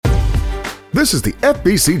This is the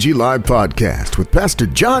FBCG Live Podcast with Pastor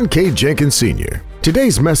John K. Jenkins Sr.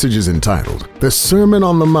 Today's message is entitled, The Sermon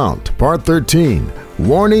on the Mount, Part 13,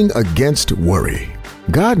 Warning Against Worry.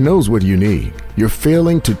 God knows what you need. You're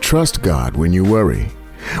failing to trust God when you worry.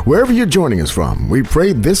 Wherever you're joining us from, we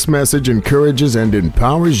pray this message encourages and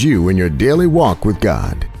empowers you in your daily walk with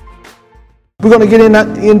God. We're going to get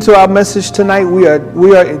into our message tonight. We are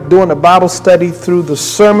doing a Bible study through the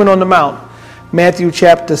Sermon on the Mount, Matthew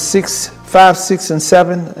chapter 5, 6, and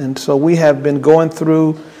 7. And so we have been going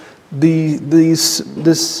through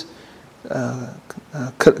this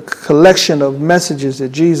collection of messages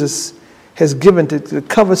that Jesus has given to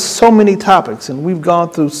cover so many topics. And we've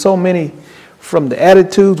gone through so many, from the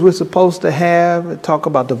attitudes we're supposed to have, talk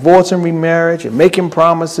about divorce and remarriage, and making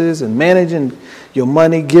promises, and managing your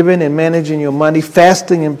money, giving and managing your money,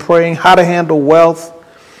 fasting and praying, how to handle wealth.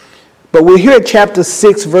 But we're here at chapter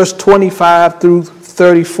 6, verse 25 through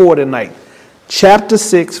 34 tonight. Chapter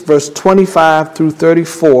 6, verse 25 through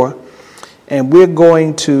 34. And we're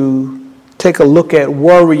going to take a look at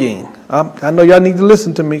worrying. I know y'all need to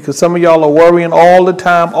listen to me because some of y'all are worrying all the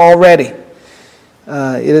time already.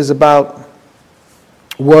 It is about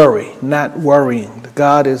worry, not worrying.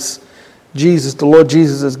 The Lord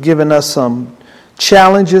Jesus has given us some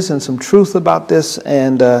challenges and some truth about this,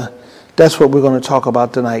 and that's what we're going to talk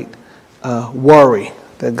about tonight. Worry.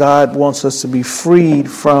 That God wants us to be freed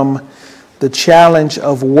from the challenge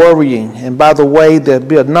of worrying. And by the way, there'll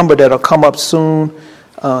be a number that'll come up soon,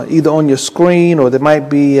 either on your screen or it might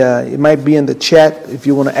be in the chat. If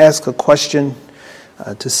you want to ask a question,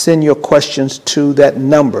 to send your questions to that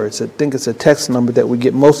number. I think it's a text number that we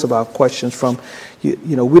get most of our questions from.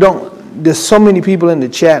 There's so many people in the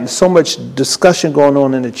chat and so much discussion going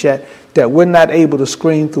on in the chat that we're not able to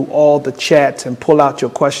screen through all the chats and pull out your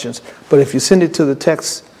questions. But if you send it to the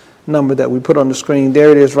text number that we put on the screen,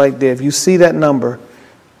 there it is right there. If you see that number,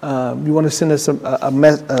 you want to send us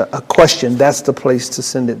a question, that's the place to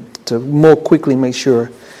send it to more quickly make sure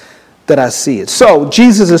that I see it. So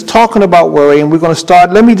Jesus is talking about worry, and we're going to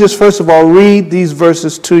start. Let me just first of all read these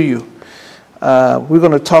verses to you. We're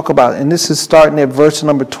going to talk about, and this is starting at verse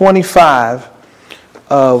number 25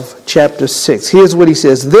 of chapter 6. Here's what he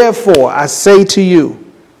says. Therefore, I say to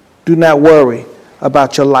you, do not worry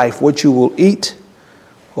about your life, what you will eat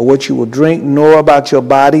or what you will drink, nor about your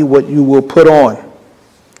body, what you will put on.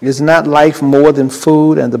 Is not life more than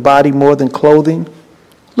food, and the body more than clothing?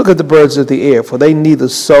 Look at the birds of the air, for they neither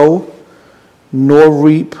sow nor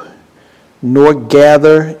reap nor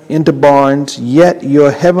gather into barns, yet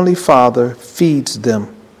your heavenly Father feeds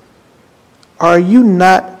them. Are you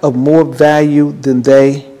not of more value than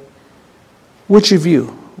they? Which of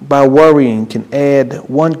you, by worrying, can add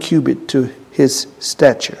 1 cubit to his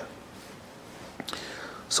stature?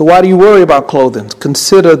 So why do you worry about clothing?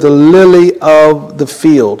 Consider the lily of the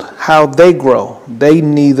field, how they grow. They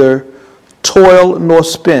neither toil nor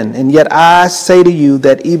spin. And yet I say to you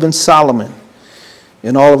that even Solomon,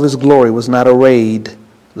 in all of his glory, was not arrayed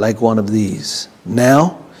like one of these.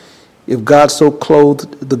 Now, if God so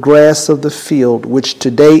clothed the grass of the field, which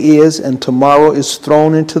today is and tomorrow is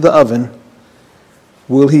thrown into the oven,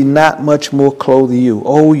 will he not much more clothe you,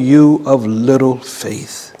 O you of little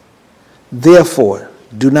faith? Therefore,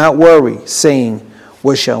 do not worry, saying,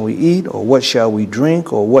 what shall we eat, or what shall we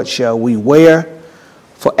drink, or what shall we wear?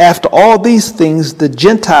 For after all these things the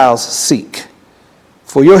Gentiles seek.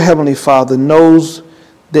 For your heavenly Father knows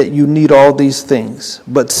that you need all these things.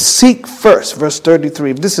 But seek first, verse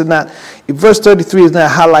 33. If verse 33 is not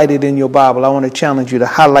highlighted in your Bible, I want to challenge you to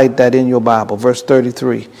highlight that in your Bible. Verse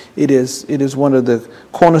 33. It is one of the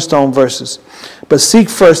cornerstone verses. But seek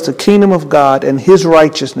first the kingdom of God and his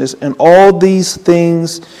righteousness, and all these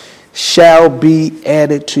things shall be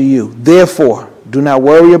added to you. Therefore, do not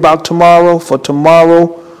worry about tomorrow, for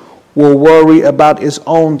tomorrow will worry about its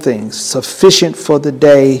own things. Sufficient for the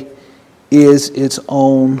day is its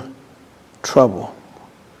own trouble.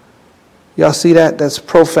 Y'all see that? That's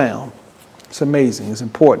profound. It's amazing. It's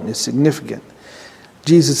important. It's significant.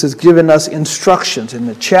 Jesus has given us instructions and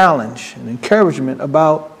a challenge and encouragement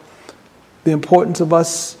about the importance of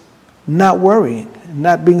us not worrying and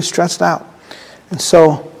not being stressed out. And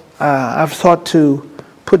so I've thought to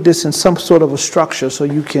put this in some sort of a structure so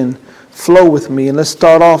you can flow with me. And let's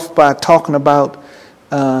start off by talking about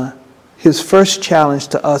his first challenge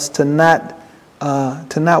to us to not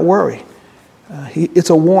worry.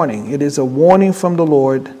 It's a warning. It is a warning from the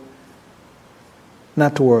Lord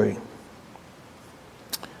not to worry.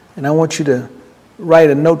 And I want you to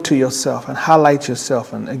write a note to yourself and highlight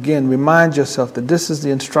yourself. And again, remind yourself that this is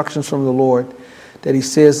the instructions from the Lord that he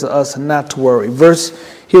says to us not to worry.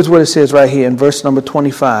 Here's what it says right here in verse number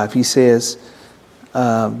 25. He says,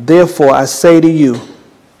 therefore I say to you,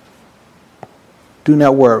 do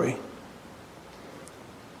not worry.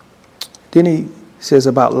 Then he says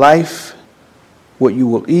about life, what you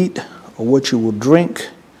will eat or what you will drink,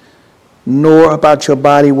 nor about your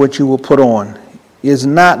body what you will put on. Is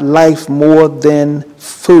not life more than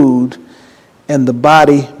food, and the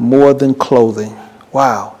body more than clothing?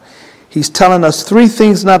 Wow. He's telling us three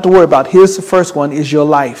things not to worry about. Here's the first one, is your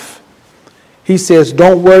life. He says,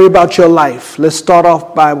 don't worry about your life. Let's start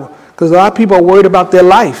off by, because a lot of people are worried about their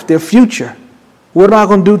life, their future. What am I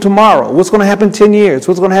going to do tomorrow? What's going to happen in 10 years?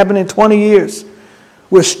 What's going to happen in 20 years?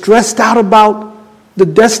 We're stressed out about the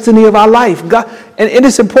destiny of our life. God, and it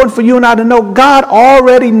is important for you and I to know God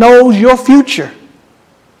already knows your future.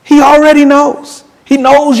 He already knows. He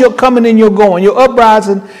knows your coming and your going, your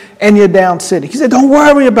uprising and your down sitting. He said, don't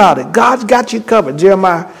worry about it. God's got you covered.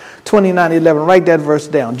 Jeremiah 29:11. Write that verse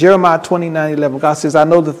down. Jeremiah 29:11. God says, I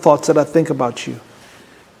know the thoughts that I think about you.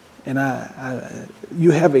 And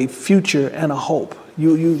you have a future and a hope.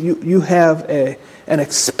 You have an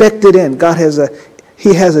expected end. God has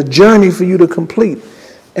He has a journey for you to complete.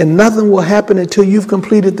 And nothing will happen until you've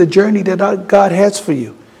completed the journey that God has for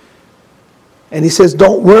you. And he says,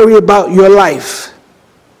 don't worry about your life,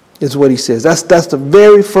 is what he says. That's the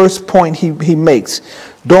very first point he makes.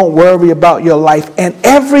 Don't worry about your life and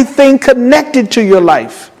everything connected to your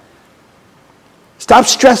life. Stop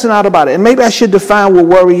stressing out about it. And maybe I should define what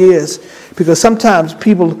worry is, because sometimes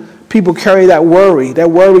people carry that worry. That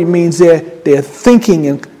worry means they're thinking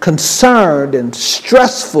and concerned and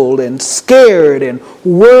stressful and scared and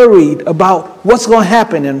worried about what's going to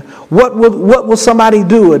happen and what will somebody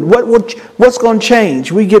do and what's going to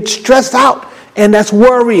change. We get stressed out, and that's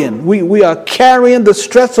worrying. We are carrying the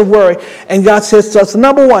stress of worry. And God says to us,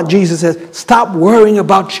 number one, Jesus says, stop worrying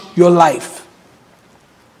about your life.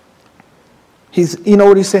 You know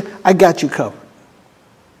what he said? I got you covered.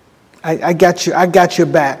 I got you. I got your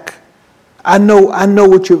back. I know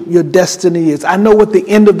what your destiny is. I know what the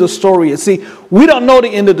end of the story is. See, we don't know the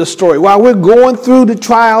end of the story. While we're going through the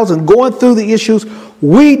trials and going through the issues,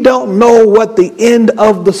 we don't know what the end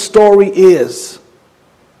of the story is.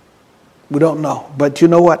 We don't know. But you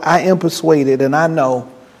know what? I am persuaded, and I know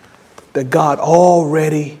that God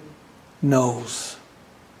already knows.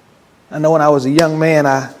 I know when I was a young man,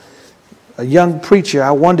 a young preacher, I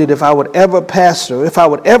wondered if I would ever pastor, if I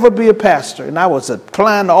would ever be a pastor. And I was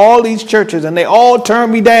applying to all these churches, and they all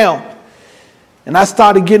turned me down. And I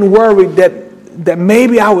started getting worried that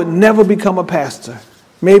maybe I would never become a pastor.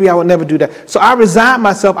 Maybe I would never do that. So I resigned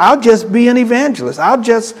myself. I'll just be an evangelist. I'll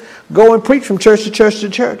just go and preach from church to church to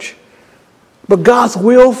church. But God's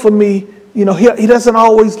will for me, He doesn't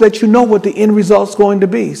always let you know what the end result's going to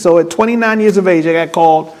be. So at 29 years of age, I got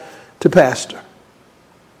called to pastor.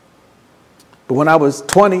 But when I was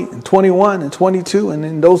 20 and 21 and 22, and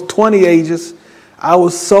in those 20 ages, I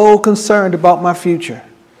was so concerned about my future.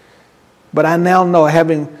 But I now know,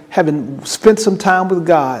 having spent some time with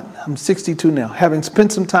God, I'm 62 now, having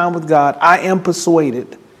spent some time with God, I am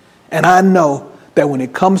persuaded, and I know that when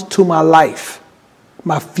it comes to my life,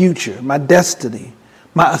 my future, my destiny,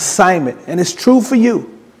 my assignment, and it's true for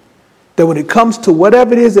you, that when it comes to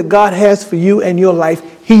whatever it is that God has for you and your life,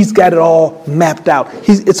 He's got it all mapped out.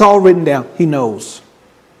 It's all written down. He knows.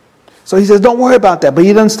 So he says, don't worry about that. But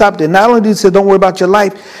he doesn't stop there. Not only does he say, don't worry about your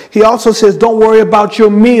life, he also says, don't worry about your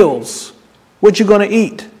meals, what you're going to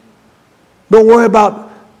eat. Don't worry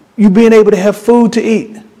about you being able to have food to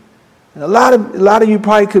eat. And a lot of you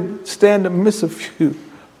probably could stand to miss a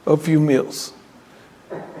few meals.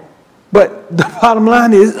 But the bottom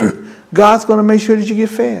line is, God's going to make sure that you get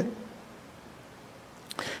fed.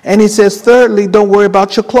 And he says, thirdly, don't worry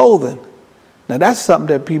about your clothing. Now, that's something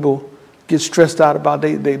that people get stressed out about.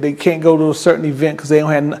 They can't go to a certain event because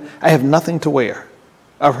I have nothing to wear.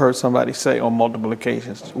 I've heard somebody say on multiple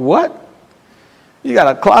occasions, what? You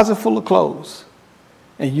got a closet full of clothes,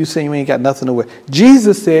 and you say you ain't got nothing to wear.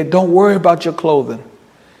 Jesus said, don't worry about your clothing.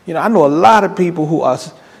 I know a lot of people who are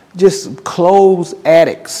just clothes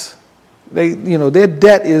addicts. Their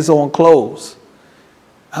debt is on clothes.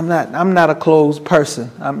 I'm not a clothes person.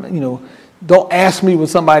 Don't ask me what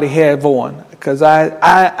somebody had on, because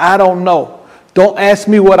I don't know. Don't ask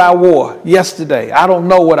me what I wore yesterday. I don't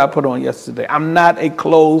know what I put on yesterday. I'm not a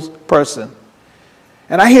clothes person.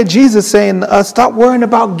 And I hear Jesus saying, stop worrying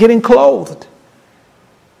about getting clothed.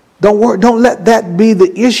 Don't let that be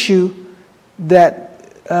the issue that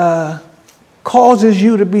causes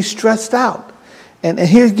you to be stressed out. And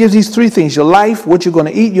here he gives these three things: your life, what you're going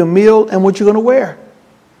to eat, your meal, and what you're going to wear.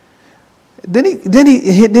 Then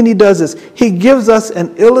he does this. He gives us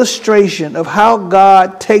an illustration of how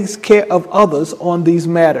God takes care of others on these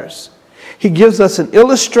matters. He gives us an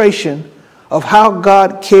illustration of how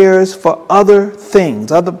God cares for other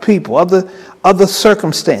things, other people, other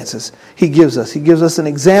circumstances. He gives us an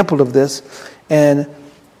example of this, and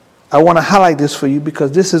I want to highlight this for you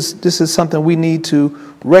because this is something we need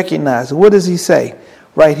to recognize. What does he say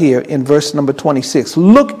right here in verse number 26?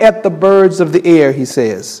 Look at the birds of the air, he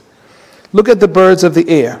says. Look at the birds of the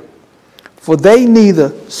air, for they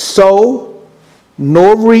neither sow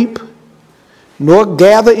nor reap nor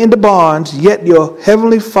gather into barns, yet your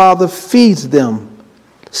heavenly Father feeds them.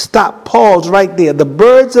 Stop, pause right there. The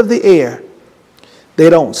birds of the air, they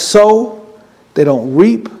don't sow, they don't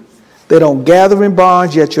reap, they don't gather in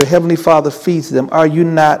barns, yet your heavenly Father feeds them. Are you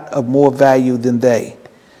not of more value than they?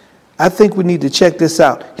 I think we need to check this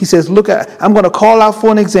out. He says, I'm going to call out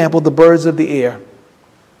for an example the birds of the air.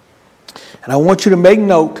 And I want you to make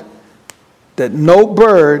note that no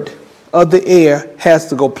bird of the air has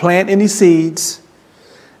to go plant any seeds.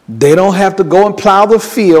 They don't have to go and plow the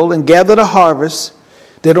field and gather the harvest.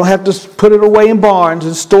 They don't have to put it away in barns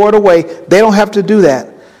and store it away. They don't have to do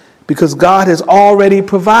that because God has already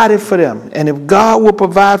provided for them. And if God will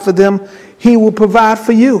provide for them, he will provide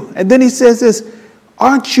for you. And then he says this,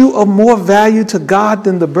 aren't you of more value to God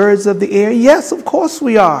than the birds of the air? Yes, of course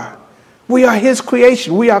we are. We are his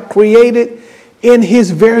creation. We are created in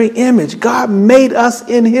his very image. God made us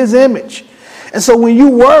in his image. And so when you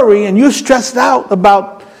worry and you're stressed out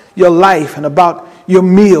about your life and about your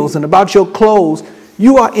meals and about your clothes,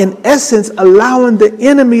 you are in essence allowing the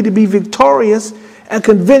enemy to be victorious and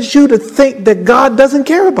convince you to think that God doesn't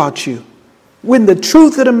care about you. When the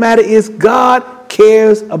truth of the matter is God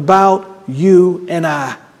cares about you and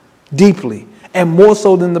I deeply and more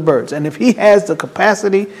so than the birds. And if he has the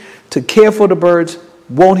capacity to care for the birds,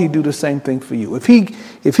 won't he do the same thing for you? If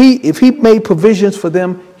he made provisions for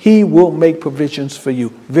them, he will make provisions for you.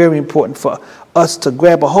 Very important for us to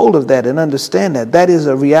grab a hold of that and understand that. That is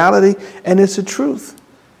a reality and it's a truth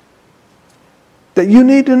that you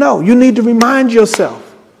need to know. You need to remind yourself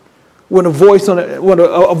when a voice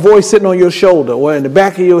sitting on your shoulder or in the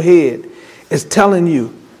back of your head is telling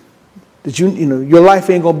you that your life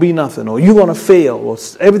ain't gonna be nothing, or you're gonna fail, or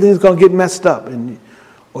everything's gonna get messed up,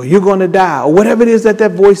 or you're going to die, or whatever it is that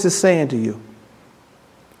voice is saying to you,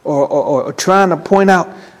 or trying to point out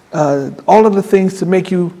all of the things to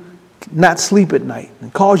make you not sleep at night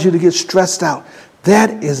and cause you to get stressed out.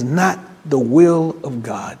 That is not the will of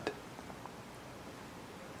God.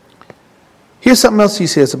 Here's something else he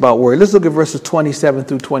says about worry. Let's look at verses 27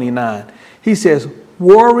 through 29. He says,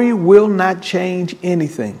 worry will not change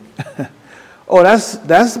anything. Oh,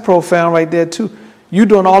 that's profound right there too. You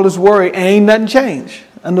doing all this worry and ain't nothing changed.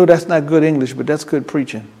 I know that's not good English, but that's good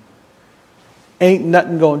preaching. Ain't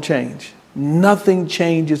nothing going to change. Nothing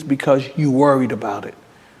changes because you worried about it,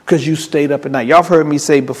 because you stayed up at night. Y'all have heard me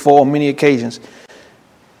say before on many occasions,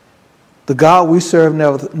 the God we serve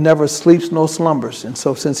never sleeps nor slumbers. And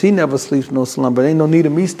so since he never sleeps nor slumbers, ain't no need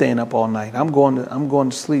of me staying up all night. I'm going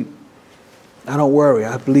to sleep. I don't worry.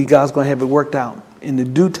 I believe God's going to have it worked out in the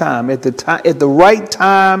due time, at the right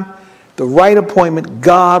time. The right appointment,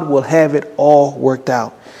 God will have it all worked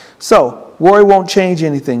out. So, worry won't change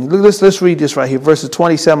anything. Let's read this right here, verses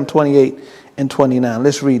 27, 28, and 29.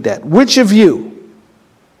 Let's read that. Which of you,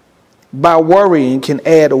 by worrying, can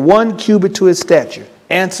add 1 cubit to his stature?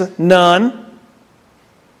 Answer, none.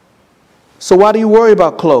 So why do you worry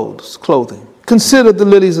about clothing? Consider the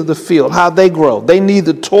lilies of the field, how they grow. They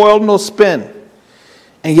neither toil nor spin.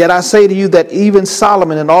 And yet I say to you that even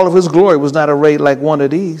Solomon in all of his glory was not arrayed like one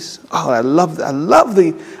of these. Oh, I love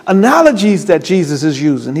the analogies that Jesus is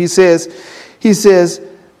using. He says,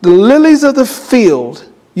 the lilies of the field,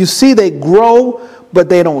 you see they grow, but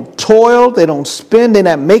they don't toil, they don't spin, they're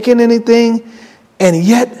not making anything. And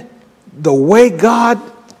yet the way God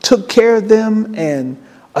took care of them and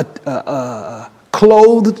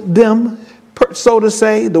clothed them, so to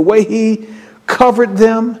say, the way he covered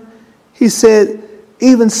them, he said,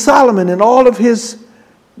 even Solomon in all of his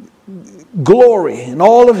glory and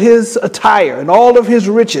all of his attire and all of his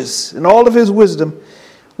riches and all of his wisdom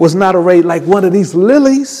was not arrayed like one of these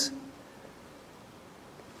lilies.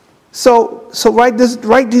 So write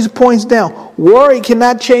these points down. Worry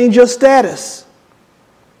cannot change your status.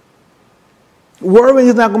 Worrying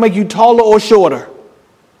is not going to make you taller or shorter.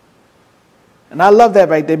 And I love that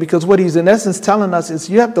right there, because what he's in essence telling us is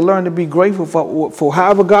you have to learn to be grateful for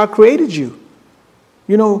however God created you.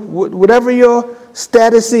 You know, whatever your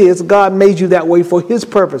status is, God made you that way for his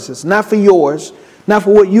purposes, not for yours, not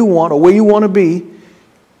for what you want or where you want to be.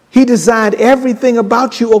 He designed everything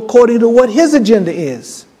about you according to what his agenda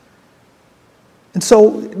is. And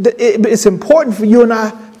so it's important for you and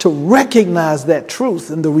I to recognize that truth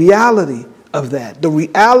and the reality of that. The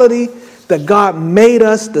reality that God made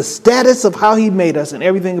us, the status of how he made us and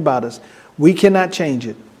everything about us. We cannot change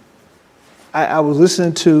it. I was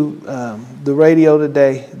listening to the radio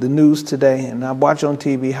today, the news today, and I watch on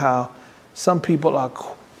TV how some people are,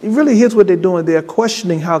 really here's what they're doing. They're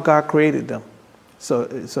questioning how God created them. So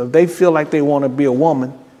they feel like they want to be a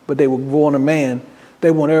woman, but they were born a man.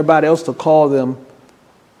 They want everybody else to call them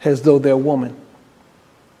as though they're a woman.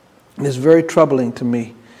 And it's very troubling to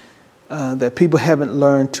me that people haven't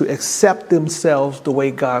learned to accept themselves the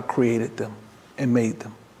way God created them and made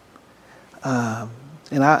them.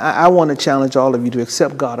 And I want to challenge all of you to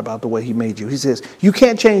accept God about the way he made you. He says, you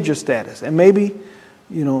can't change your status. And maybe,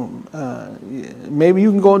 maybe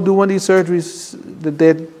you can go and do one of these surgeries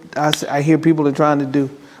that I hear people are trying to do,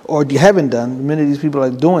 or you haven't done. Many of these people are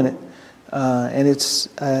doing it. And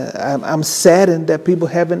I'm saddened that people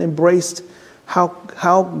haven't embraced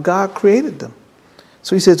how God created them.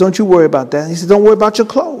 So he says, don't you worry about that. He says, don't worry about your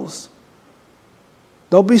clothes.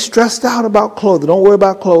 Don't be stressed out about clothing. Don't worry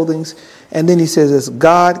about clothing. And then he says this,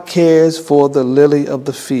 God cares for the lily of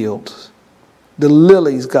the field. The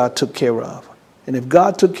lilies God took care of. And if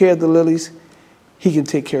God took care of the lilies, he can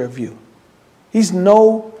take care of you. He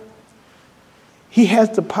has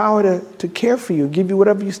the power to care for you, give you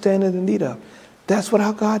whatever you stand in the need of. That's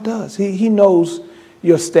how God does. He knows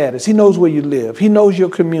your status. He knows where you live. He knows your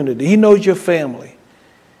community. He knows your family.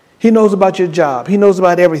 He knows about your job. He knows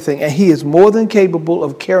about everything. And he is more than capable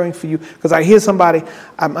of caring for you. Because I hear somebody,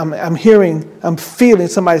 I'm feeling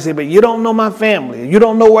somebody say, but you don't know my family. You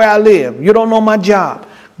don't know where I live. You don't know my job.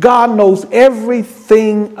 God knows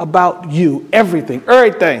everything about you. Everything.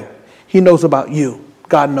 He knows about you.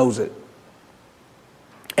 God knows it.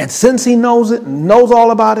 And since he knows it, knows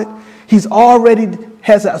all about it, he's already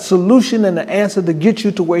has a solution and an answer to get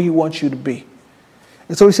you to where he wants you to be.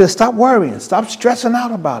 And so he says, stop worrying, stop stressing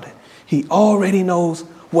out about it. He already knows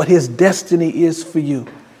what his destiny is for you.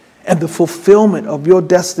 And the fulfillment of your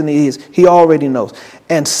destiny is, he already knows.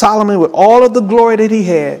 And Solomon, with all of the glory that he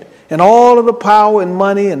had, and all of the power and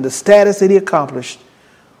money and the status that he accomplished,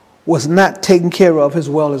 was not taken care of as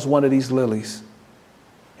well as one of these lilies.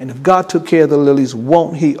 And if God took care of the lilies,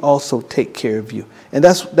 won't he also take care of you? And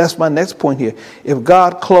that's my next point here. If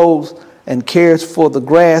God clothes and cares for the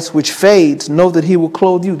grass which fades, know that he will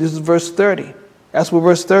clothe you. This is verse 30. That's what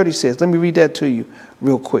verse 30 says. Let me read that to you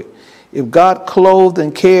real quick. If God clothed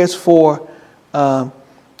and cares for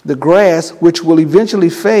the grass which will eventually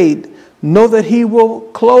fade, know that he will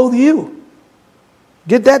clothe you.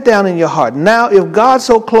 Get that down in your heart. Now, if God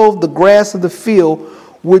so clothed the grass of the field,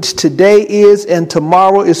 which today is and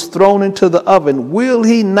tomorrow is thrown into the oven, will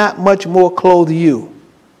he not much more clothe you,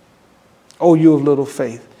 O you of little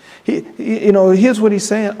faith? Here's what he's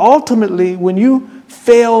saying. Ultimately, when you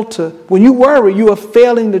worry, you are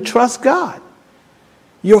failing to trust God.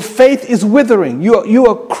 Your faith is withering. You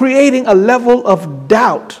are creating a level of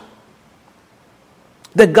doubt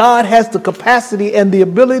that God has the capacity and the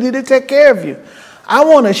ability to take care of you. I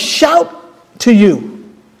want to shout to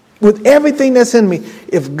you with everything that's in me.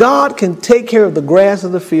 If God can take care of the grass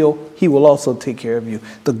of the field, he will also take care of you.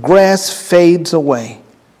 The grass fades away,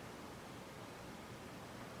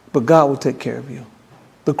 but God will take care of you.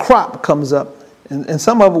 The crop comes up, and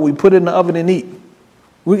some of it we put in the oven and eat.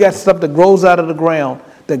 We got stuff that grows out of the ground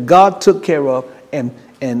that God took care of, and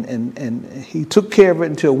he took care of it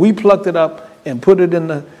until we plucked it up and put it in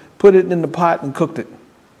the pot and cooked it.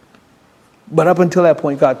 But up until that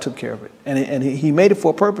point, God took care of it. And he made it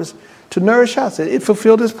for a purpose to nourish us. It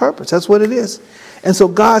fulfilled his purpose. That's what it is. And so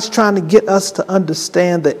God's trying to get us to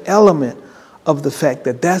understand the element of the fact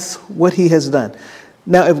that that's what he has done.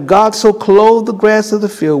 Now, if God so clothed the grass of the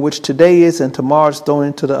field, which today is and tomorrow is thrown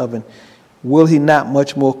into the oven, will he not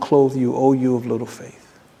much more clothe you, O you of little faith?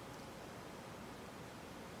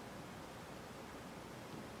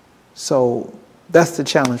 So that's the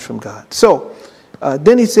challenge from God. So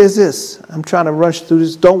then he says this. I'm trying to rush through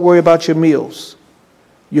this. Don't worry about your meals,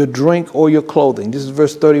 your drink, or your clothing. This is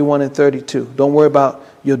verse 31 and 32. Don't worry about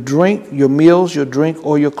your drink, your meals, your drink,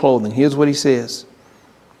 or your clothing. Here's what he says.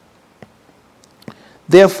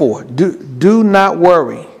 Therefore, do not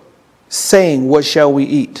worry, saying, what shall we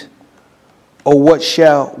eat? Or what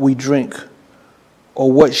shall we drink?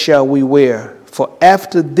 Or what shall we wear? For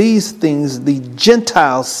after these things the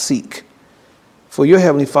Gentiles seek. For your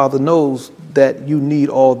heavenly Father knows that you need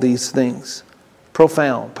all these things.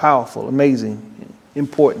 Profound, powerful, amazing,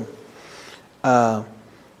 important.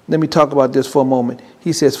 Let me talk about this for a moment.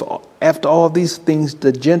 He says, for after all these things,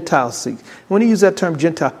 the Gentiles seek. When he uses that term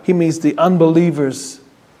Gentile, he means the unbelievers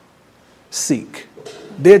seek.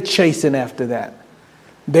 They're chasing after that.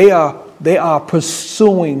 They are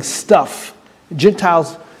pursuing stuff.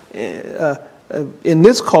 Gentiles, in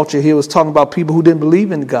this culture, he was talking about people who didn't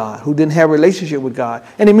believe in God, who didn't have a relationship with God.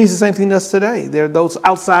 And it means the same thing to us today. They're those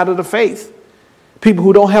outside of the faith. People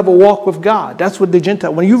who don't have a walk with God. That's what the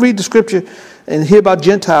Gentile. When you read the scripture and hear about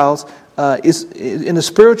Gentiles, it's, in a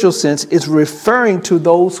spiritual sense, it's referring to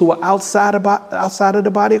those who are outside of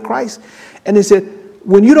the body of Christ. And he said,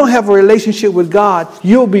 when you don't have a relationship with God,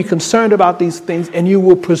 you'll be concerned about these things and you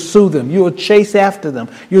will pursue them. You will chase after them.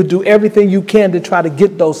 You'll do everything you can to try to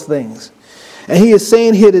get those things. And he is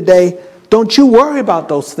saying here today, don't you worry about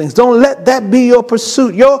those things. Don't let that be your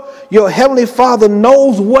pursuit. Your Heavenly Father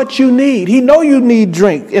knows what you need. He knows you need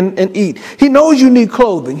drink and eat. He knows you need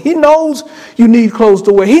clothing. He knows you need clothes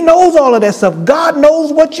to wear. He knows all of that stuff. God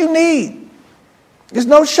knows what you need. There's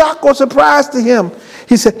no shock or surprise to him.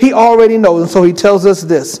 He said he already knows. And so he tells us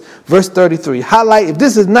this. Verse 33. Highlight. If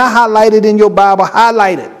this is not highlighted in your Bible,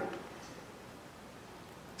 highlight it.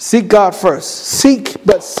 Seek God first.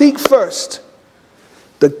 Seek first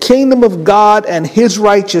the kingdom of God and his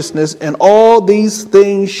righteousness, and all these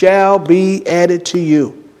things shall be added to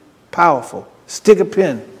you. Powerful. Stick a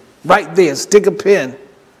pin right there. Stick a pin.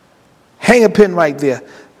 Hang a pin right there.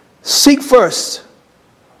 Seek first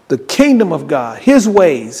the kingdom of God, his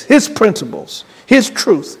ways, his principles, his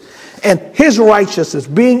truth, and his righteousness,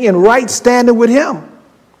 being in right standing with him.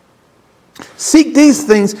 Seek these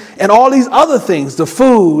things, and all these other things, the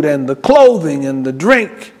food and the clothing and the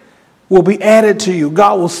drink, will be added to you.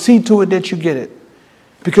 God will see to it that you get it,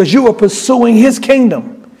 because you are pursuing his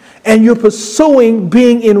kingdom and you're pursuing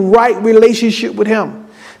being in right relationship with him.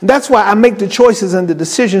 And that's why I make the choices and the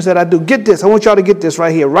decisions that I do. Get this. I want y'all to get this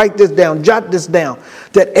right here. Write this down. Jot this down.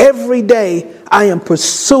 That every day I am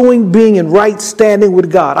pursuing being in right standing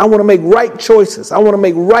with God. I want to make right choices. I want to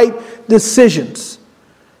make right decisions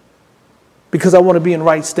because I want to be in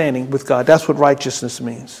right standing with God. That's what righteousness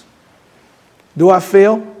means. Do I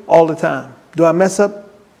fail? All the time. Do I mess up?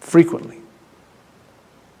 Frequently.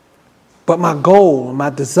 But my goal, my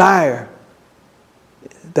desire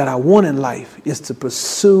that I want in life is to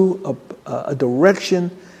pursue a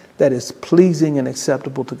direction that is pleasing and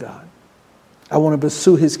acceptable to God. I want to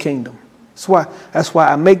pursue his kingdom. That's why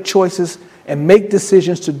I make choices and make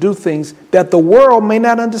decisions to do things that the world may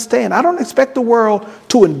not understand. I don't expect the world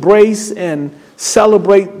to embrace and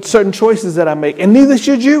celebrate certain choices that I make, and neither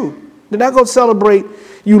should you. They're not going to celebrate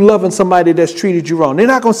you loving somebody that's treated you wrong. They're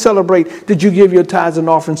not going to celebrate that you give your tithes and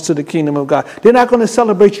offerings to the kingdom of God. They're not going to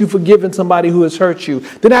celebrate you forgiving somebody who has hurt you.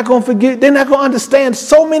 They're not going to forgive. They're not going to understand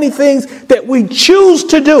so many things that we choose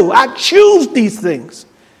to do. I choose these things.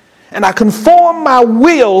 And I conform my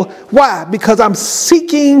will. Why? Because I'm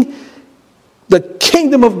seeking the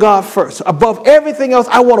kingdom of God first. Above everything else,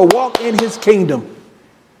 I want to walk in his kingdom.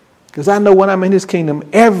 Because I know when I'm in his kingdom,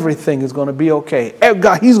 everything is going to be okay.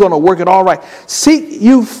 God, he's going to work it all right. Seek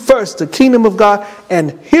you first the kingdom of God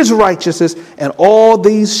and his righteousness, and all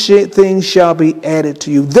these things shall be added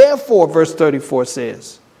to you. Therefore, verse 34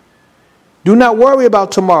 says, do not worry about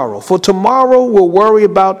tomorrow, for tomorrow will worry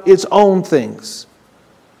about its own things.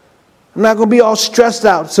 I'm not going to be all stressed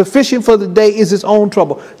out. Sufficient for the day is its own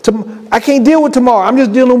trouble. I can't deal with tomorrow. I'm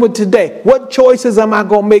just dealing with today. What choices am I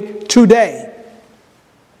going to make today?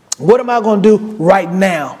 What am I going to do right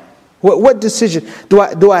now? What decision?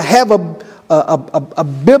 Do I have a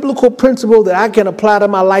biblical principle that I can apply to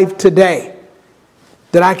my life today?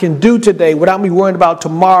 That I can do today without me worrying about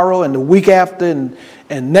tomorrow and the week after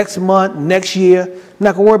and next month, next year? I'm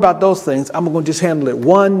not going to worry about those things. I'm going to just handle it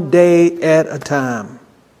one day at a time.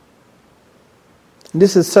 And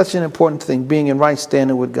this is such an important thing, being in right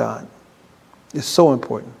standing with God. It's so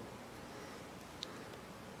important.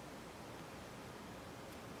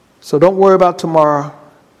 So don't worry about tomorrow.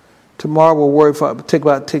 Tomorrow will take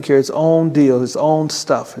care of its own deal, its own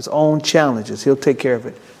stuff, its own challenges. He'll take care of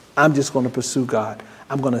it. I'm just going to pursue God.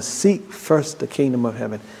 I'm going to seek first the kingdom of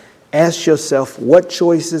heaven. Ask yourself, what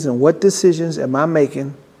choices and what decisions am I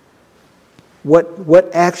making?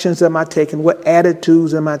 What actions am I taking? What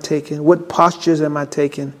attitudes am I taking? What postures am I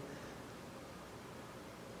taking?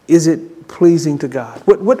 Is it pleasing to God?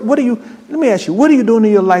 What are you, let me ask you, what are you doing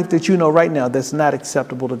in your life that you know right now that's not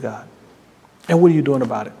acceptable to God? And what are you doing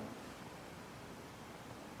about it?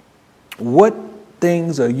 What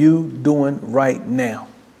things are you doing right now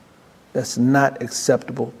that's not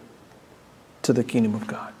acceptable to the kingdom of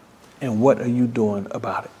God? And what are you doing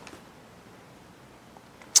about it?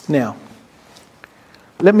 Now,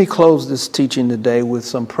 Let me close this teaching today with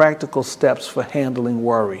some practical steps for handling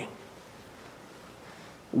worry.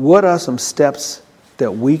 What are some steps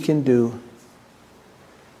that we can do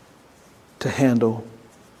to handle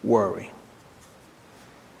worry?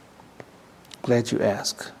 Glad you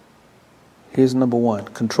asked. Here's number one: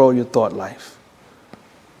 control your thought life.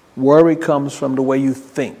 Worry comes from the way you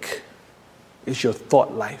think. It's your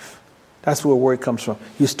thought life. That's where worry comes from.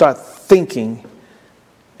 You start thinking,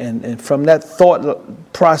 and from that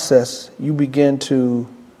thought process, you begin to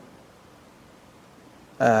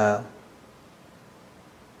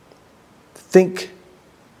think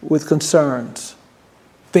with concerns,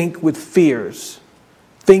 think with fears,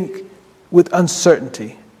 think with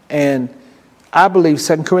uncertainty. And I believe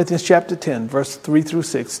 2 Corinthians chapter 10, verse 3 through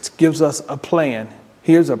 6 gives us a plan.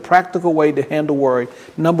 Here's a practical way to handle worry.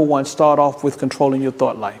 Number one, start off with controlling your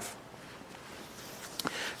thought life.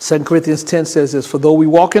 2 Corinthians 10 says this: for though we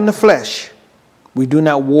walk in the flesh, we do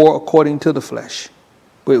not war according to the flesh.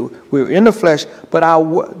 We're in the flesh, but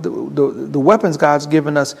the weapons God's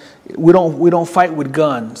given us, we don't fight with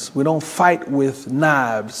guns. We don't fight with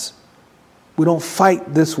knives. We don't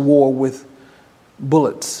fight this war with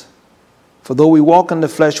bullets. For though we walk in the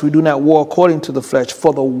flesh, we do not war according to the flesh.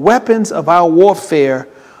 For the weapons of our warfare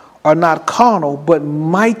are not carnal, but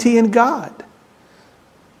mighty in God,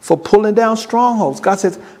 for pulling down strongholds. God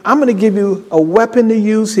says, I'm going to give you a weapon to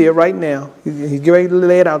use here right now. He's getting ready to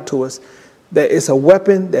lay it out to us. That it's a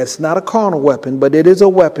weapon that's not a carnal weapon, but it is a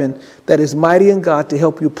weapon that is mighty in God to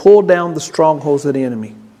help you pull down the strongholds of the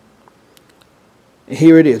enemy. And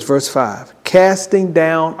here it is, verse 5. Casting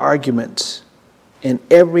down arguments and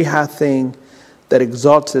every high thing that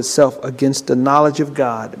exalts itself against the knowledge of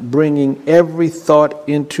God, bringing every thought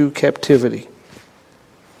into captivity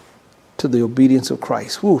to the obedience of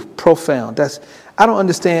Christ. Woo, profound. I don't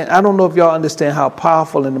understand. I don't know if y'all understand how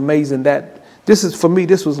powerful and amazing that. This is, for me,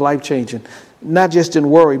 this was life-changing. Not just in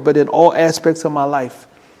worry, but in all aspects of my life.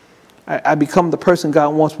 I become the person God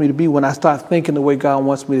wants me to be when I start thinking the way God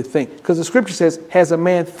wants me to think. Because the scripture says, as a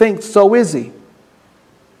man thinks, so is he.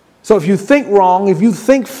 So if you think wrong, if you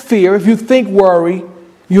think fear, if you think worry,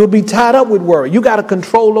 you'll be tied up with worry. You got to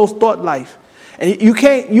control those thought life. And you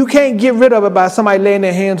can't get rid of it by somebody laying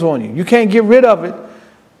their hands on you. You can't get rid of it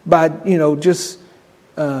by, just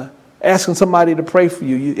asking somebody to pray for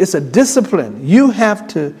you. It's a discipline. You have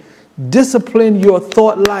to discipline your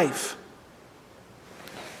thought life.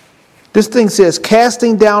 This thing says,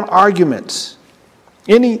 casting down arguments.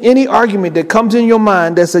 Any argument that comes in your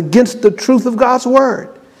mind that's against the truth of God's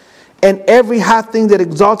word. And every high thing that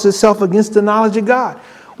exalts itself against the knowledge of God.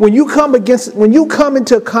 When you come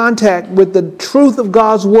into contact with the truth of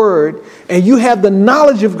God's word and you have the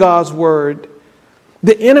knowledge of God's word,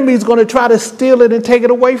 the enemy is going to try to steal it and take it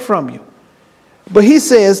away from you. But he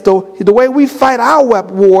says, though, the way we fight our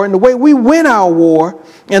war and the way we win our war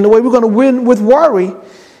and the way we're going to win with worry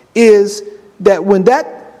is that when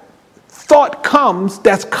that thought comes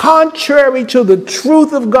that's contrary to the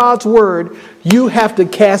truth of God's word, you have to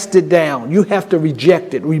cast it down. You have to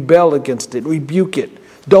reject it, rebel against it, rebuke it.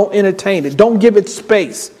 Don't entertain it. Don't give it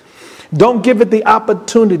space. Don't give it the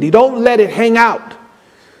opportunity. Don't let it hang out.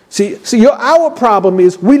 See, our problem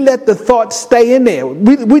is we let the thought stay in there.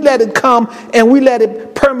 We let it come and we let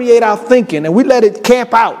it permeate our thinking and we let it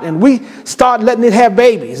camp out and we start letting it have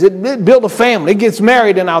babies. It build a family. It gets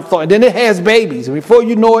married in our thought and then it has babies. And before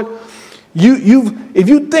you know it, if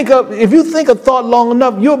you think a thought long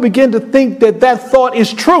enough, you'll begin to think that thought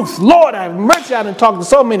is truth. Lord, I've mercy, I've talked to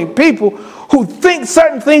so many people who think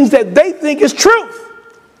certain things that they think is truth.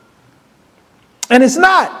 And it's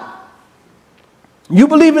not. You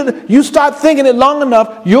believe it, you start thinking it long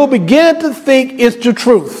enough, you'll begin to think it's the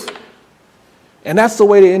truth. And that's the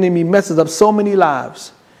way the enemy messes up so many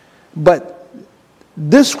lives. But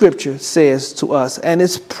this scripture says to us, and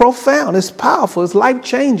it's profound, it's powerful, it's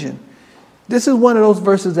life-changing. This is one of those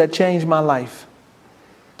verses that changed my life.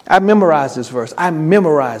 I memorized this verse. I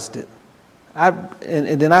memorized it.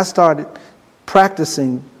 And then I started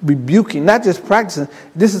practicing, rebuking, not just practicing.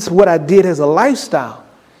 This is what I did as a lifestyle.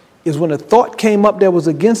 Is when a thought came up that was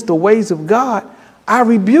against the ways of God, I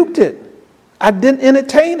rebuked it. I didn't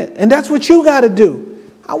entertain it. And that's what you got to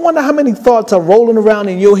do. I wonder how many thoughts are rolling around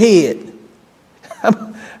in your head.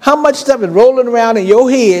 How much stuff is rolling around in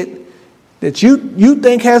your head that you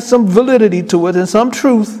think has some validity to it and some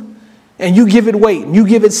truth, and you give it weight and you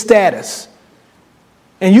give it status.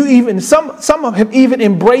 And you even, some of them even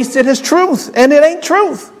embraced it as truth, and it ain't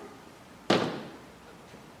truth.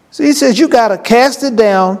 So he says you got to cast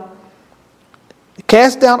down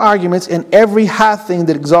arguments and every high thing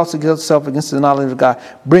that exalts itself against the knowledge of God,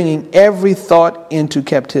 bringing every thought into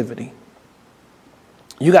captivity.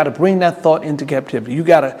 You got to bring that thought into captivity.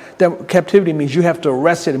 That captivity means you have to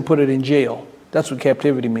arrest it and put it in jail. That's what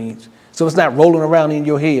captivity means. So it's not rolling around in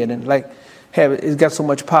your head and it's got so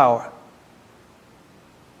much power.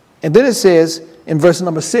 And then it says in verse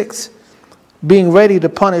number 6, being ready to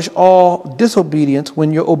punish all disobedience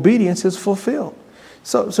when your obedience is fulfilled.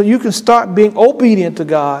 So you can start being obedient to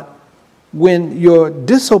God when your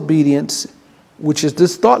disobedience, which is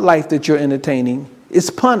this thought life that you're entertaining,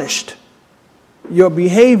 is punished. Your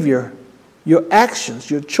behavior, your actions,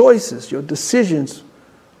 your choices, your decisions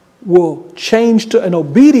will change to an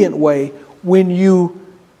obedient way when you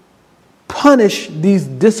punish these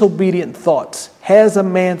disobedient thoughts. As a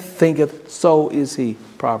man thinketh, so is he.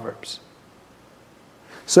 Proverbs.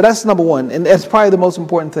 So that's number one, and that's probably the most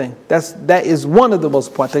important thing. That is one of the most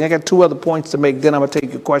important things. I got 2 other points to make, then I'm going to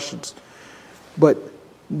take your questions. But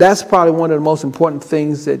that's probably one of the most important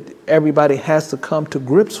things that everybody has to come to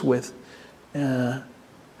grips with,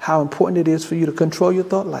 how important it is for you to control your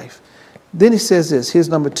thought life. Then he says this, here's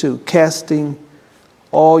number 2, casting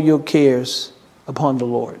all your cares upon the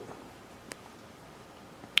Lord.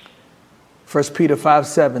 1 Peter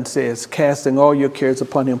 5:7 says, casting all your cares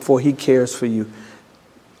upon him, for he cares for you.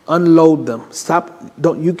 Unload them.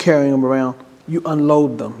 Don't you carry them around. You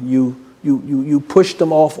unload them. You push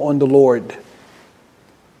them off on the Lord.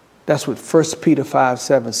 That's what 1 Peter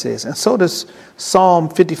 5:7 says. And so does Psalm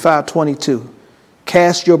 55:22.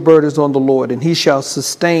 Cast your burdens on the Lord, and he shall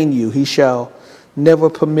sustain you. He shall never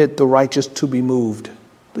permit the righteous to be moved.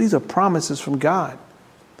 These are promises from God.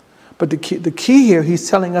 But the key here, he's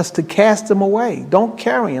telling us to cast them away. Don't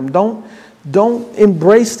carry them. Don't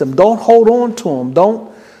embrace them. Don't hold on to them.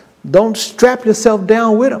 Don't strap yourself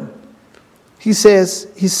down with them. He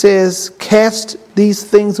says, cast these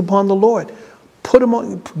things upon the Lord. Put them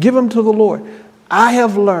on, give them to the Lord. I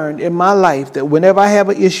have learned in my life that whenever I have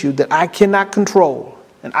an issue that I cannot control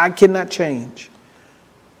and I cannot change,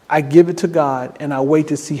 I give it to God and I wait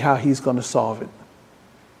to see how he's going to solve it.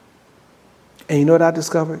 And you know what I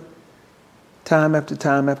discovered? Time after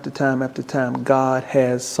time after time after time, God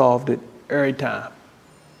has solved it every time.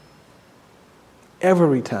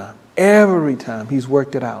 Every time he's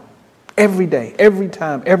worked it out. Every day, every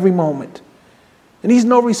time, every moment. And he's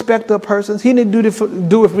no respecter of persons. He didn't do it for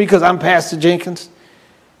me because I'm Pastor Jenkins.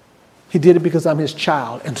 He did it because I'm his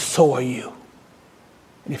child, and so are you.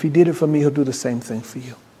 And if he did it for me, he'll do the same thing for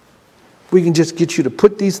you. We can just get you to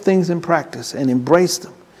put these things in practice and embrace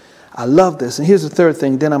them. I love this. And here's the third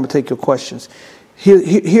thing, then I'm going to take your questions.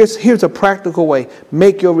 Here's a practical way.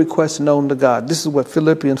 Make your requests known to God. This is what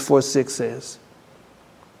Philippians 4:6 says.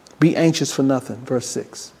 Be anxious for nothing, verse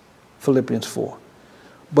 6, Philippians 4.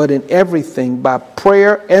 But in everything, by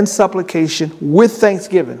prayer and supplication with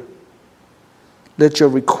thanksgiving, let your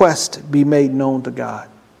request be made known to God.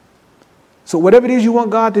 So whatever it is you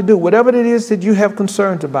want God to do, whatever it is that you have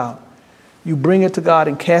concerns about, you bring it to God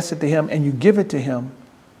and cast it to him, and you give it to him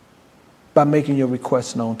by making your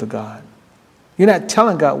request known to God. You're not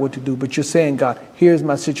telling God what to do, but you're saying, God, here's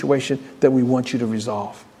my situation that we want you to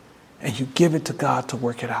resolve. And you give it to God to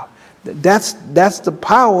work it out. That's the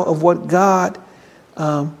power of what God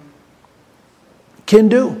can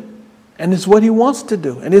do. And it's what he wants to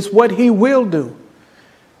do. And it's what he will do.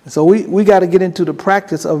 And so we got to get into the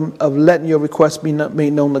practice of letting your requests be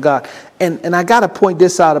made known to God. And I got to point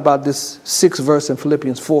this out about this 6th verse in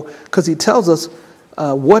Philippians 4, because he tells us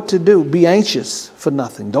what to do. Be anxious for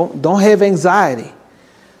nothing. Don't have anxiety.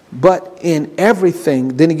 But in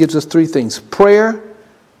everything, then he gives us 3 things: prayer,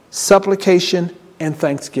 supplication, and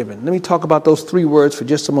thanksgiving. Let me talk about those 3 words for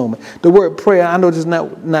just a moment. The word prayer, I know this is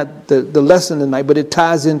not the lesson tonight, but it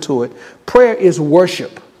ties into it. Prayer is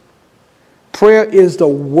worship. Prayer is the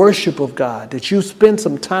worship of God, that you spend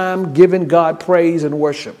some time giving God praise and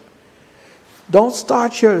worship. Don't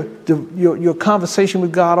start your conversation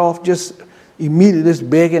with God off just immediately just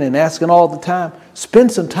begging and asking all the time.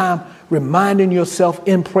 Spend some time reminding yourself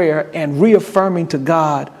in prayer and reaffirming to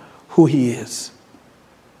God who he is.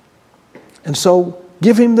 And so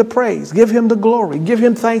give him the praise, give him the glory, give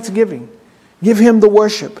him thanksgiving, give him the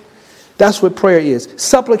worship. That's what prayer is.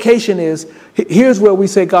 Supplication is, here's where we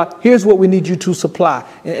say, God, here's what we need you to supply.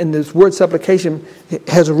 And this word supplication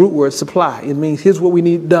has a root word, supply. It means here's what we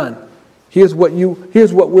need done. Here's what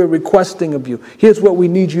we're requesting of you. Here's what we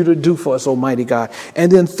need you to do for us, Almighty God.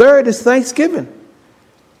 And then third is thanksgiving.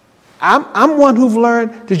 I'm one who've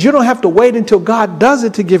learned that you don't have to wait until God does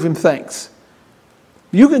it to give him thanks.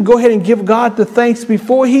 You can go ahead and give God the thanks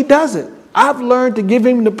before he does it. I've learned to give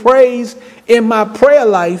him the praise in my prayer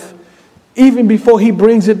life even before he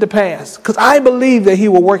brings it to pass, because I believe that he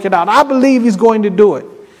will work it out. I believe he's going to do it.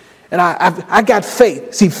 And I got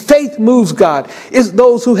faith. See, faith moves God. It's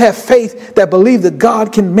those who have faith that believe that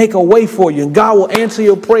God can make a way for you and God will answer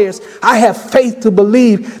your prayers. I have faith to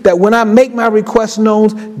believe that when I make my request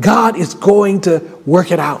known, God is going to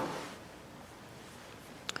work it out.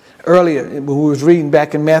 Earlier, when we was reading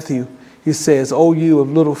back in Matthew, he says, "O you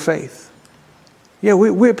of little faith." Yeah,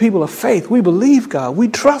 we're people of faith. We believe God. We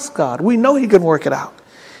trust God. We know he can work it out.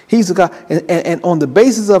 He's a God. And on the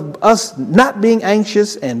basis of us not being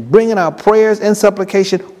anxious and bringing our prayers and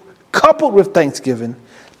supplication, coupled with thanksgiving,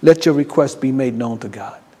 let your requests be made known to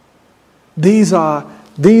God. These are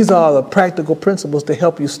the practical principles to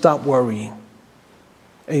help you stop worrying.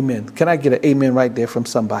 Amen. Can I get an amen right there from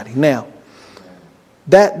somebody? Now,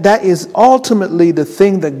 that is ultimately the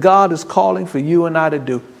thing that God is calling for you and I to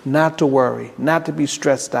do. Not to worry, not to be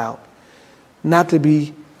stressed out, not to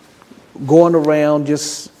be going around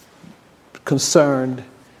just concerned,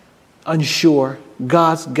 unsure.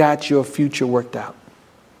 God's got your future worked out.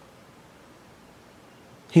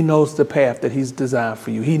 He knows the path that he's designed for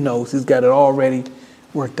you. He knows he's got it already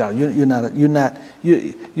worked out. He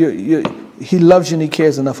loves you and he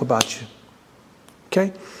cares enough about you.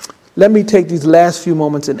 Okay? Let me take these last few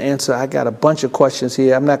moments and answer. I got a bunch of questions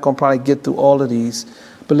here. I'm not going to probably get through all of these,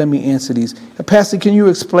 but let me answer these. Pastor, can you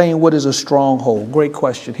explain what is a stronghold? Great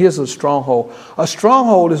question. Here's a stronghold. A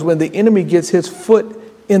stronghold is when the enemy gets his foot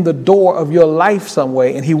in the door of your life some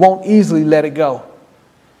way and he won't easily let it go.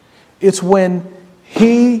 It's when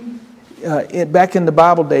back in the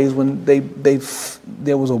Bible days when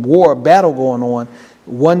there was a war, a battle going on,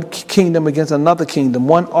 one kingdom against another kingdom,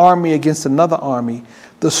 one army against another army.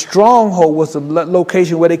 The stronghold was the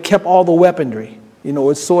location where they kept all the weaponry. You know,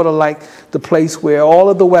 it's sort of like the place where all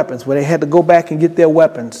of the weapons, where they had to go back and get their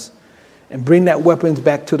weapons and bring that weapons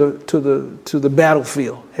back to the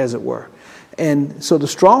battlefield, as it were. And so the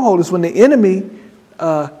stronghold is when the enemy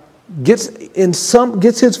gets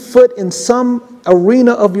his foot in some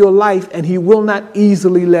arena of your life and he will not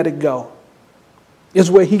easily let it go.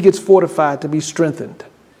 It's where he gets fortified to be strengthened.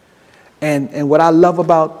 And what I love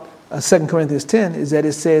about 2 Corinthians 10 is that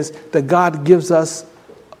it says that God gives us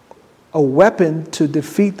a weapon to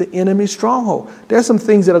defeat the enemy's stronghold. There's some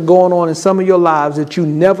things that are going on in some of your lives that you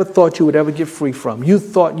never thought you would ever get free from. You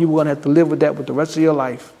thought you were going to have to live with that with the rest of your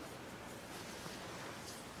life.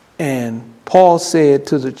 And Paul said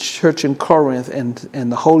to the church in Corinth, and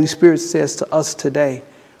the Holy Spirit says to us today,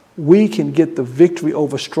 we can get the victory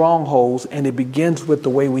over strongholds, and it begins with the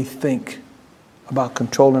way we think about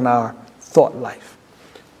controlling our thought life.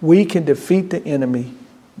 We can defeat the enemy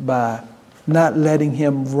by not letting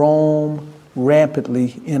him roam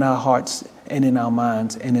rampantly in our hearts and in our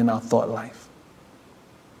minds and in our thought life.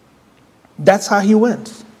 That's how he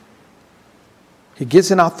wins. He gets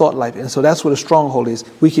in our thought life, and so that's what a stronghold is.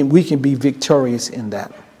 We can be victorious in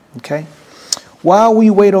that. Okay? While we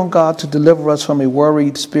wait on God to deliver us from a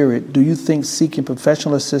worried spirit, do you think seeking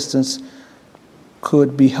professional assistance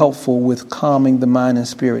could be helpful with calming the mind and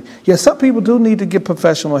spirit? Yes, some people do need to get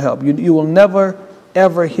professional help. You will never,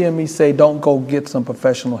 ever hear me say, don't go get some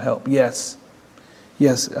professional help. Yes,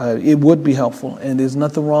 it would be helpful, and there's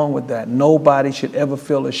nothing wrong with that. Nobody should ever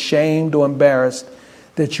feel ashamed or embarrassed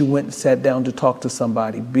that you went and sat down to talk to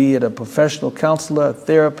somebody, be it a professional counselor, a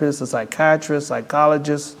therapist, a psychiatrist,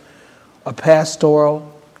 psychologist, a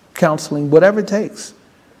pastoral counseling, whatever it takes.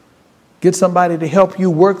 Get somebody to help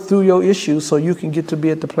you work through your issues so you can get to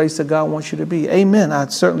be at the place that God wants you to be. Amen. I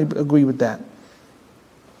certainly agree with that.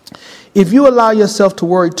 If you allow yourself to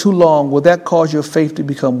worry too long, will that cause your faith to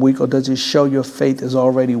become weak, or does it show your faith is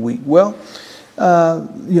already weak? Well,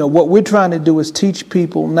 what we're trying to do is teach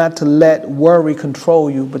people not to let worry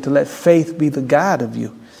control you, but to let faith be the guide of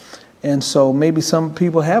you. And so maybe some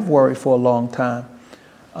people have worried for a long time.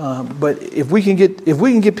 But if we can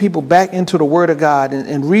get people back into the Word of God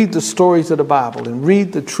and read the stories of the Bible and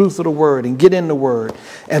read the truth of the Word and get in the Word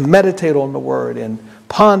and meditate on the Word and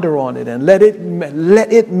ponder on it and let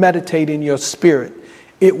it meditate in your spirit,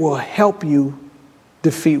 it will help you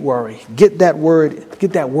defeat worry. Get that word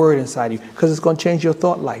inside you, because it's going to change your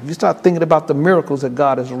thought life. You start thinking about the miracles that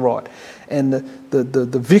God has wrought and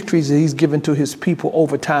the victories that He's given to His people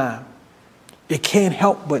over time. It can't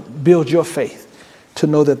help but build your faith to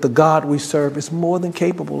know that the God we serve is more than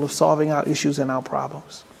capable of solving our issues and our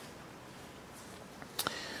problems.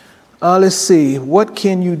 Let's see. What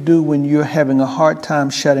can you do when you're having a hard time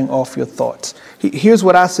shutting off your thoughts? Here's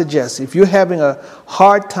what I suggest. If you're having a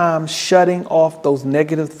hard time shutting off those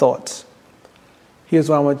negative thoughts, here's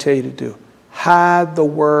what I want to tell you to do. Hide the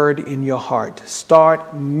word in your heart.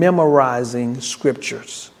 Start memorizing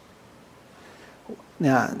scriptures.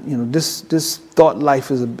 Now, this thought life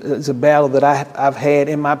is a battle that I've had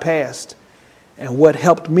in my past. And what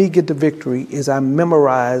helped me get the victory is I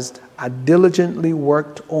diligently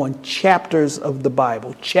worked on chapters of the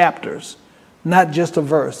Bible, chapters, not just a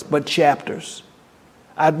verse, but chapters.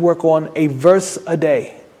 I'd work on a verse a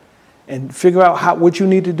day and figure out what you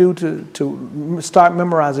need to do to start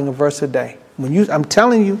memorizing a verse a day. I'm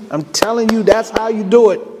telling you, that's how you do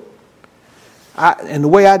it. And the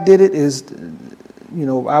way I did it is,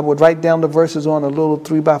 I would write down the verses on a little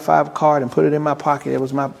 3x5 card and put it in my pocket.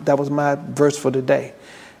 That was my verse for the day.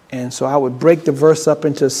 And so I would break the verse up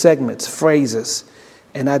into segments, phrases,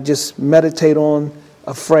 and I just meditate on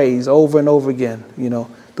a phrase over and over again.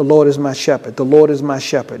 The Lord is my shepherd. The Lord is my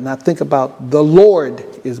shepherd. And I think about the Lord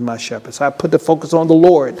is my shepherd. So I put the focus on the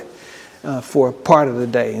Lord for a part of the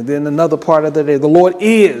day. And then another part of the day, the Lord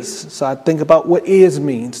is. So I think about what is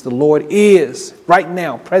means. The Lord is right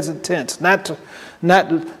now, present tense, not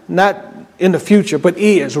in the future, but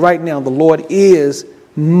is right now. The Lord is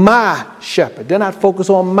my shepherd. Then I focus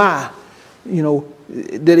on that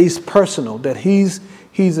he's personal, that he's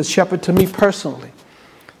a shepherd to me personally.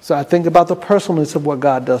 So I think about the personalness of what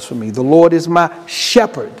God does for me. The Lord is my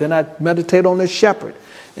shepherd. Then I meditate on the shepherd.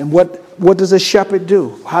 And what does a shepherd do?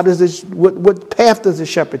 What path does a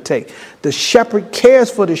shepherd take? The shepherd cares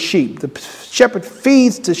for the sheep. The shepherd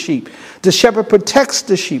feeds the sheep. The shepherd protects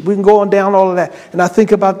the sheep. We can go on down all of that. And I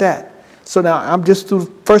think about that. So now I'm just through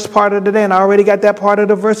the first part of the day, and I already got that part of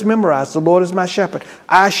the verse memorized. The Lord is my shepherd.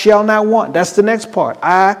 I shall not want. That's the next part.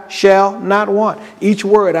 I shall not want. Each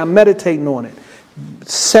word, I'm meditating on it,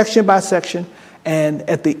 section by section. And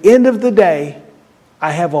at the end of the day,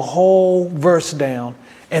 I have a whole verse down.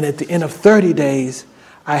 And at the end of 30 days,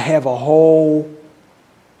 I have a whole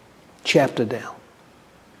chapter down.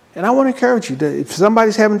 And I want to encourage you that if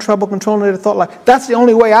somebody's having trouble controlling their thought life, that's the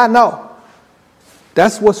only way I know.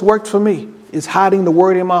 That's what's worked for me, is hiding the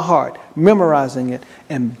word in my heart, memorizing it,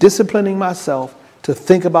 and disciplining myself to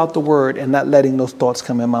think about the word and not letting those thoughts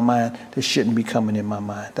come in my mind that shouldn't be coming in my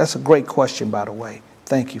mind. That's a great question, by the way.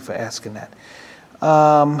 Thank you for asking that.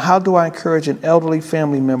 How do I encourage an elderly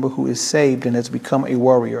family member who is saved and has become a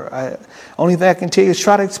warrior? Only thing I can tell you is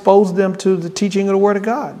try to expose them to the teaching of the Word of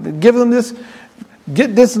God. Get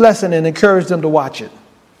this lesson and encourage them to watch it.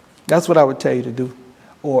 That's what I would tell you to do.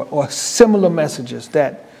 Or similar messages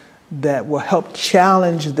that will help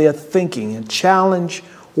challenge their thinking and challenge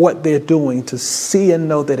what they're doing, to see and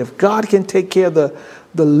know that if God can take care of the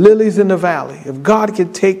lilies in the valley, if God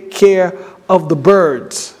can take care of the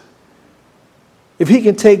birds, if he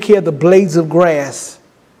can take care of the blades of grass,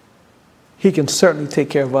 he can certainly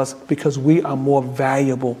take care of us, because we are more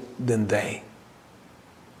valuable than they.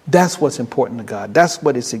 That's what's important to God. That's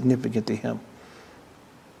what is significant to him.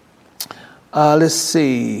 Let's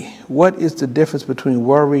see. What is the difference between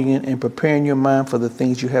worrying and preparing your mind for the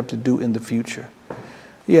things you have to do in the future?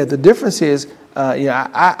 Yeah, the difference is,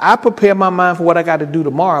 I prepare my mind for what I got to do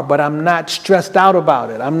tomorrow, but I'm not stressed out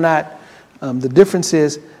about it. The difference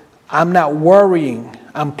is, I'm not worrying,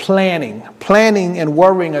 I'm planning. Planning and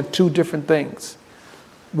worrying are two different things.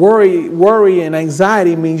 Worry and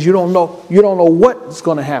anxiety means you don't know what's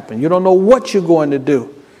going to happen. You don't know what you're going to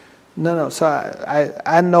do. No. So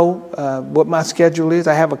I know what my schedule is.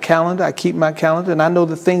 I have a calendar. I keep my calendar, and I know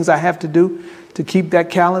the things I have to do to keep that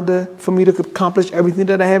calendar for me to accomplish everything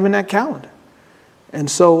that I have in that calendar. And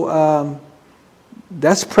so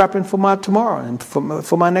that's prepping for my tomorrow and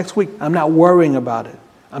for my next week. I'm not worrying about it.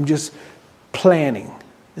 I'm just planning.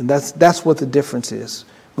 And that's what the difference is.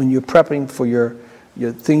 When you're prepping for your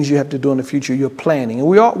things you have to do in the future, you're planning. And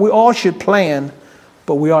we all should plan,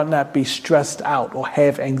 but we ought not be stressed out or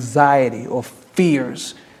have anxiety or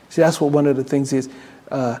fears. See, that's what one of the things is.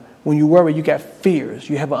 When you worry, you got fears.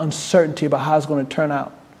 You have an uncertainty about how it's going to turn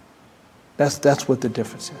out. That's what the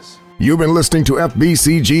difference is. You've been listening to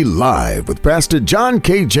FBCG Live with Pastor John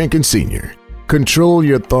K. Jenkins Sr. Control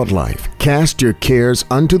your thought life, cast your cares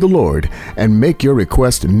unto the Lord, and make your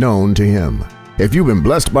request known to him. If you've been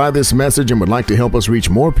blessed by this message and would like to help us reach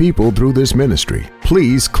more people through this ministry,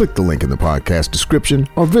 please click the link in the podcast description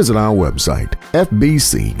or visit our website,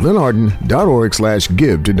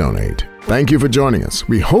 fbcglenarden.org/give to donate. Thank you for joining us.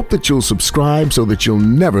 We hope that you'll subscribe so that you'll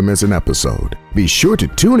never miss an episode. Be sure to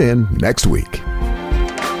tune in next week.